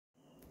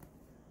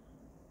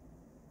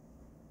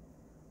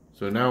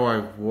So now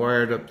I've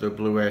wired up the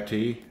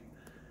BLUETTI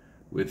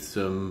with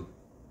some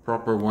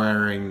proper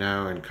wiring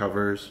now and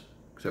covers,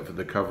 except for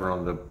the cover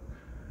on the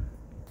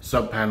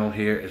sub panel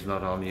here is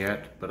not on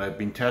yet. But I've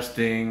been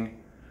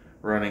testing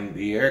running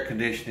the air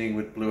conditioning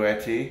with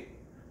BLUETTI.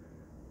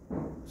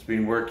 It's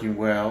been working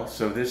well.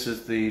 So this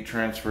is the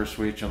transfer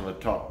switch on the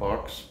top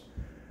box.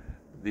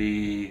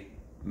 The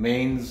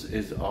mains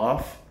is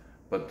off,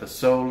 but the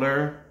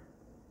solar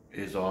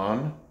is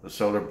on. The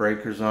solar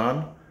breaker's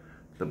on.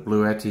 The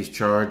BLUETTI's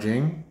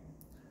charging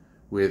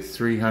with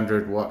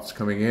 300 watts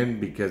coming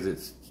in because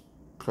it's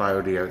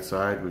cloudy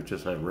outside. We've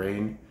just had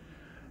rain.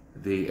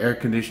 The air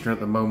conditioner at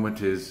the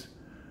moment is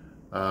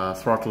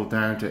throttled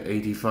down to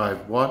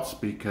 85 watts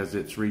because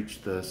it's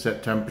reached the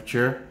set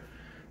temperature.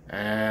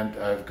 And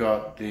I've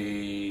got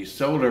the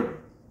solar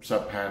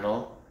sub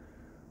panel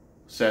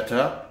set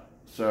up.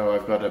 So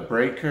I've got a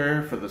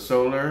breaker for the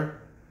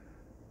solar,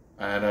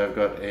 and I've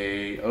got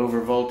a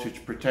over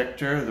voltage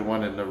protector, the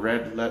one in the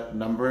red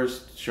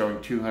numbers showing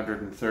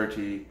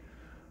 230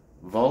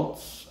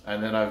 volts,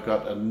 and then I've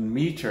got a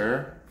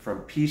meter from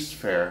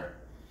Peacefair.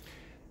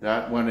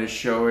 That one is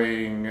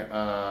showing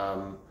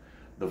the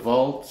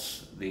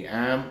volts, the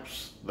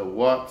amps, the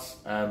watts,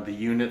 and the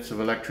units of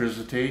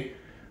electricity.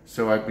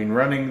 So I've been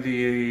running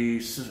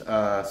the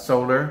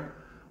solar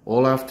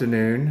all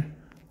afternoon.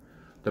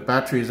 The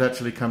battery has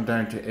actually come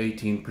down to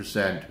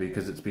 18%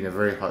 because it's been a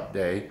very hot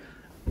day.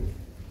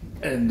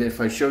 And if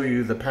I show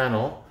you the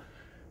panel,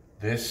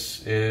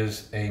 this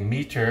is a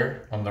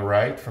meter on the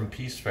right from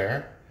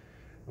Peacefair,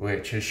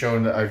 which has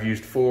shown that I've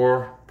used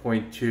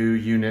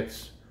 4.2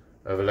 units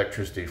of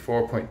electricity,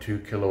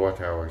 4.2 kilowatt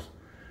hours.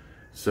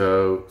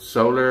 So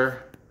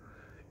solar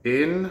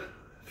in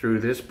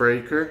through this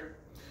breaker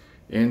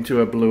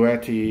into a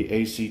BLUETTI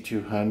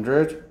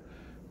AC200.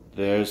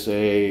 There's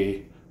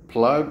a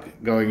plug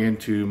going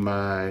into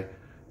my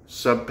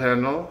sub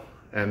panel,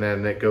 and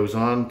then it goes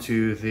on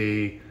to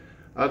the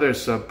other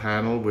sub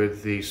panel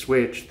with the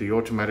switch, the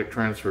automatic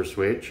transfer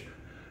switch.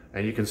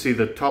 And you can see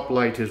the top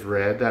light is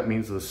red. That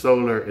means the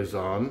solar is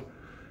on.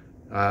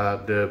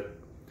 The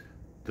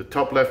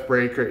top left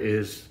breaker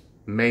is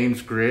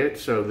mains grid,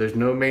 so there's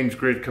no mains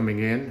grid coming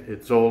in.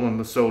 It's all on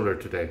the solar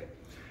today.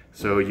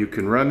 So you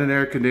can run an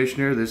air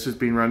conditioner. This has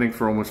been running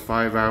for almost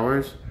 5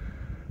 hours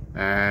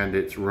and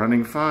it's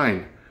running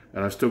fine.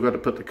 And I've still got to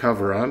put the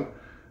cover on,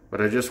 but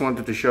I just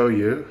wanted to show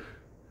you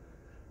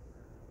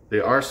the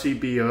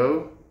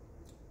RCBO,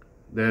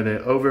 then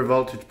an over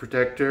voltage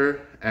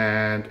protector,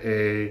 and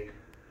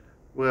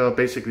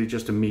basically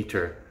just a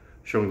meter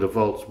showing the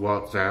volts,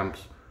 watts,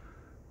 amps,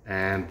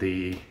 and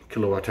the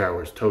kilowatt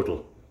hours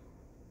total.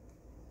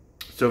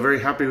 So very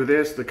happy with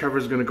this. The cover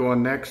is going to go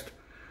on next,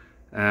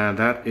 and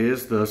that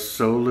is the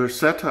solar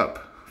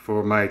setup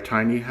for my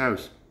tiny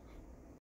house.